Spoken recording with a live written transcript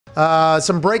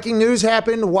Some breaking news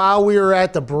happened while we were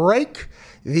at the break.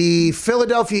 The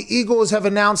Philadelphia Eagles have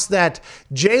announced that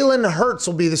Jalen Hurts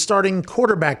will be the starting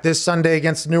quarterback this Sunday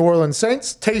against the New Orleans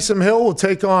Saints. Taysom Hill will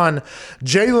take on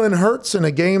Jalen Hurts in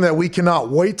a game that we cannot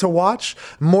wait to watch.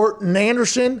 Morton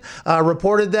Anderson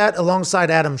reported that alongside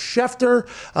Adam Schefter.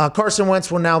 Carson Wentz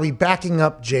will now be backing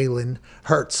up Jalen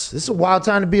Hurts. This is a wild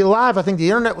time to be alive. I think the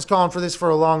internet was calling for this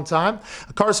for a long time.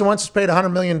 Carson Wentz was paid a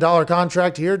 $100 million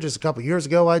contract here just a couple years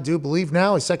ago, I do believe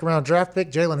now. A second-round draft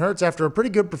pick, Jalen Hurts, after a pretty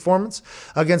good performance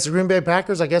against the Green Bay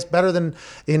Packers, I guess better than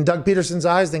in Doug Peterson's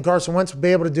eyes than Carson Wentz would be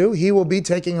able to do. He will be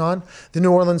taking on the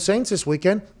New Orleans Saints this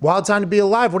weekend. Wild time to be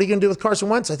alive. What are you going to do with Carson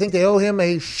Wentz? I think they owe him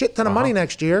a shit ton of money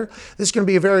next year. This is going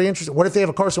to be a very interesting. What if they have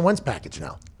a Carson Wentz package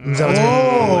now?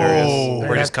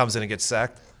 Where he just comes in and gets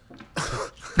sacked.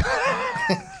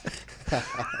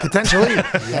 Potentially.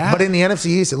 Yeah. But in the NFC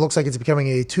East, it looks like it's becoming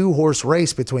a two-horse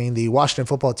race between the Washington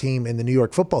football team and the New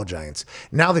York football Giants.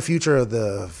 Now the future of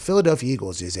the Philadelphia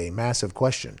Eagles is a massive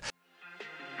question.